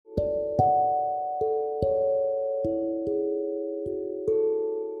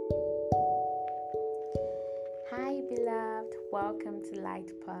welcome to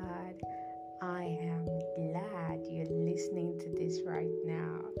Light Pod. I am glad you're listening to this right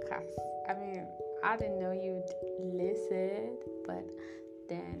now because I didn't know you'd listen, but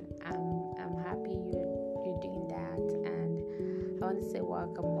then I'm happy you're doing that, and I want to say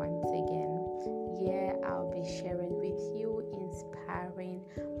welcome once again. Yeah, I'll be sharing with you inspiring,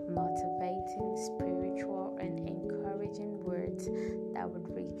 motivating, spiritual, and encouraging words that would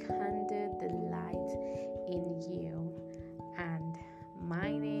rekindle the light in you. And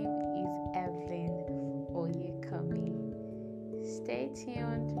my name is Evelyn Oyekami. Stay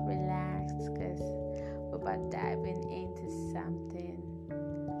tuned, relax, because we're about diving into something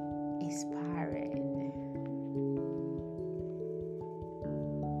inspiring.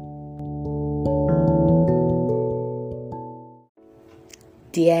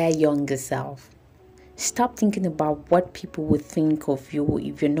 Dear younger self, stop thinking about what people would think of you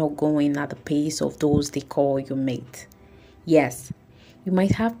if you're not going at the pace of those they call your mate. Yes, you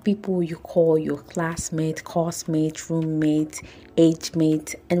might have people you call your classmate, coursemate, roommate, age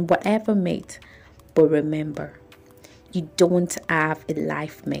mate, and whatever mate. But remember, you don't have a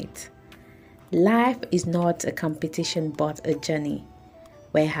life mate. Life is not a competition but a journey.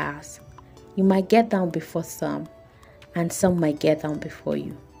 Whereas, you might get down before some, and some might get down before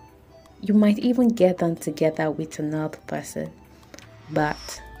you. You might even get down together with another person,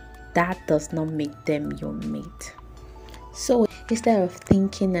 but that does not make them your mate. So instead of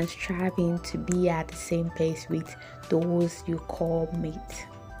thinking and striving to be at the same pace with those you call mate,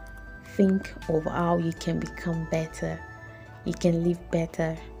 think of how you can become better, you can live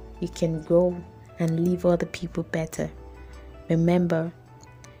better, you can grow and leave other people better. Remember,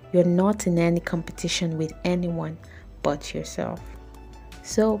 you're not in any competition with anyone but yourself.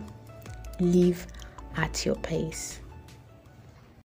 So live at your pace.